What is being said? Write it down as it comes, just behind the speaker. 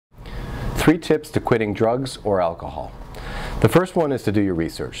3 tips to quitting drugs or alcohol. The first one is to do your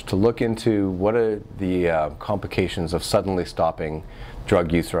research, to look into what are the complications of suddenly stopping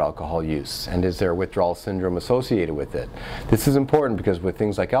drug use or alcohol use, and is there withdrawal syndrome associated with it. This is important because with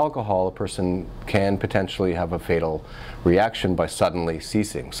things like alcohol, a person can potentially have a fatal reaction by suddenly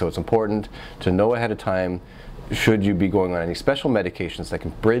ceasing. So it's important to know ahead of time, should you be going on any special medications that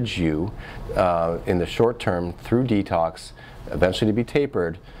can bridge you in the short term through detox, eventually to be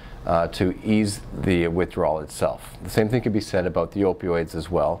tapered, to ease the withdrawal itself. The same thing can be said about the opioids as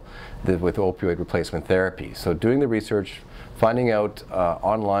well, with opioid replacement therapy. So doing the research, finding out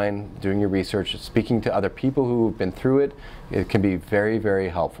online, doing your research, speaking to other people who have been through it, it can be very, very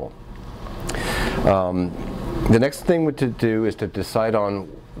helpful. The next thing to do is to decide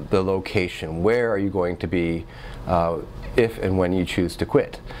on the location. Where are you going to be if and when you choose to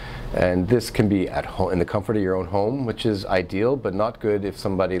quit? And this can be at home, in the comfort of your own home, which is ideal, but not good if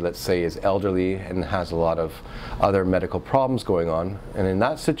somebody, let's say, is elderly and has a lot of other medical problems going on. And in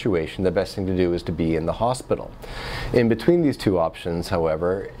that situation, the best thing to do is to be in the hospital. In between these two options,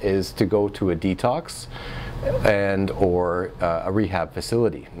 however, is to go to a detox or a rehab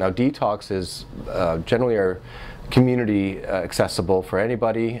facility. Now, detox is generally our community accessible for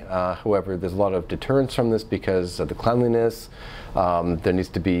anybody. However, there's a lot of deterrence from this because of the cleanliness. There needs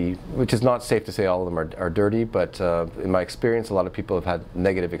to be, which is not safe to say all of them are dirty, but in my experience, a lot of people have had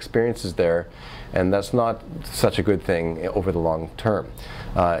negative experiences there, and that's not such a good thing over the long term.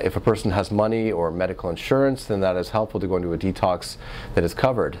 If a person has money or medical insurance, then that is helpful to go into a detox that is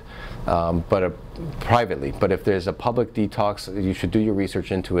covered, privately. But if there's a public detox, you should do your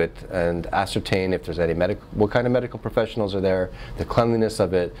research into it and ascertain if there's any what kind of medical professionals are there, the cleanliness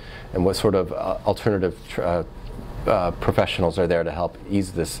of it, and what sort of alternative professionals are there to help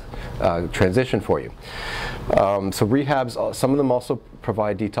ease this transition for you. So rehabs, some of them also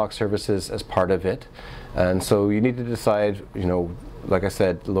provide detox services as part of it, and so you need to decide, like I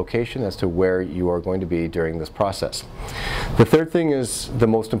said, the location as to where you are going to be during this process. The third thing is the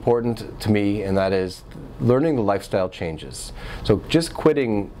most important to me, and that is learning the lifestyle changes. So just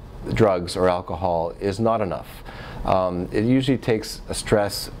quitting drugs or alcohol is not enough. It usually takes a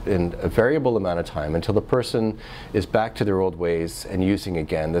stress in a variable amount of time until the person is back to their old ways and using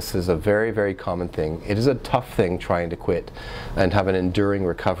again. This is a very, very common thing. It is a tough thing trying to quit and have an enduring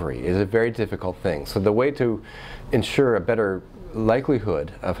recovery. It is a very difficult thing. So the way to ensure a better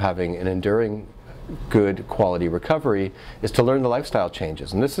likelihood of having an enduring good quality recovery is to learn the lifestyle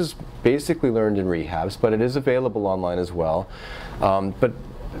changes. And this is basically learned in rehabs, but it is available online as well. But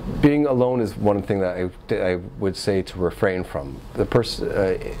being alone is one thing that I would say to refrain from. A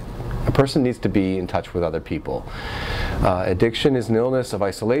person needs to be in touch with other people. Addiction is an illness of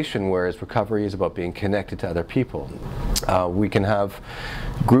isolation, whereas recovery is about being connected to other people. We can have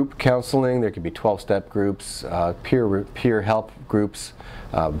group counseling, there could be 12-step groups, peer help groups,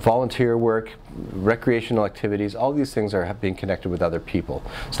 volunteer work, recreational activities. All these things are being connected with other people.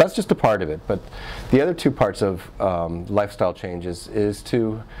 So that's just a part of it. But the other two parts of lifestyle changes is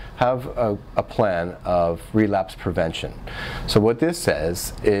to have a plan of relapse prevention. So what this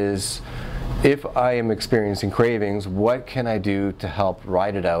says is, if I am experiencing cravings, what can I do to help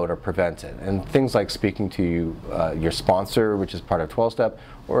ride it out or prevent it? And things like speaking to your sponsor, which is part of 12-step,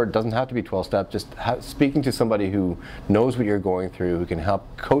 or it doesn't have to be 12-step, just speaking to somebody who knows what you're going through, who can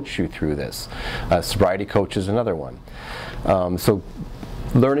help coach you through this. Sobriety coach is another one. So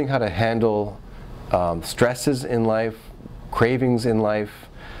learning how to handle stresses in life, cravings in life,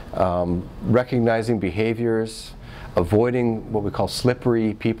 recognizing behaviors, avoiding what we call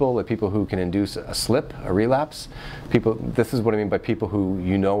slippery people, the people who can induce a slip, a relapse. This is what I mean by people who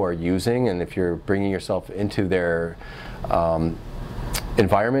are using, and if you're bringing yourself into their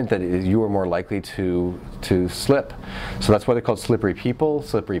environment, that you are more likely to slip. So that's why they're called slippery people,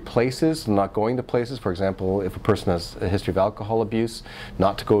 slippery places, not going to places. For example, if a person has a history of alcohol abuse,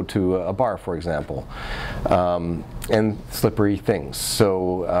 not to go to a bar, for example. And slippery things.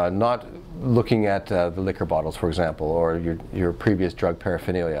 So not looking at the liquor bottles, for example, or your previous drug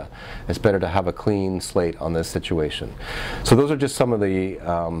paraphernalia. It's better to have a clean slate on this situation. So those are just some of the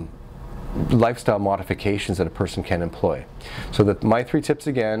lifestyle modifications that a person can employ. So my 3 tips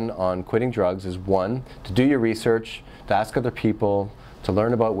again on quitting drugs is: 1, to do your research, to ask other people, to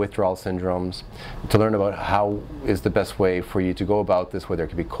learn about withdrawal syndromes, to learn about how is the best way for you to go about this, whether it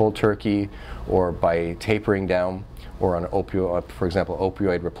could be cold turkey or by tapering down, or on opioid, for example,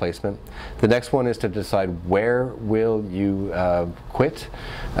 opioid replacement. The next one is to decide where will you quit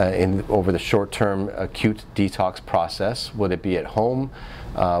over the short-term acute detox process. Would it be at home?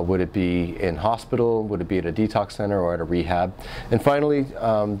 Would it be in hospital? Would it be at a detox center or at a rehab? And finally,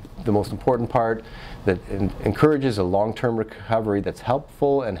 the most important part that encourages a long-term recovery that's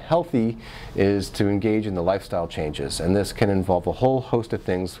helpful and healthy is to engage in the lifestyle changes. And this can involve a whole host of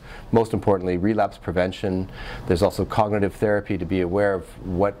things, most importantly relapse prevention. There's also cognitive therapy to be aware of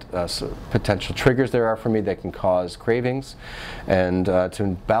what potential triggers there are for me that can cause cravings, and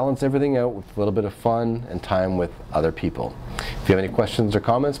to balance everything out with a little bit of fun and time with other people. If you have any questions or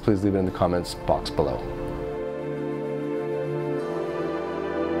comments, please leave it in the comments box below.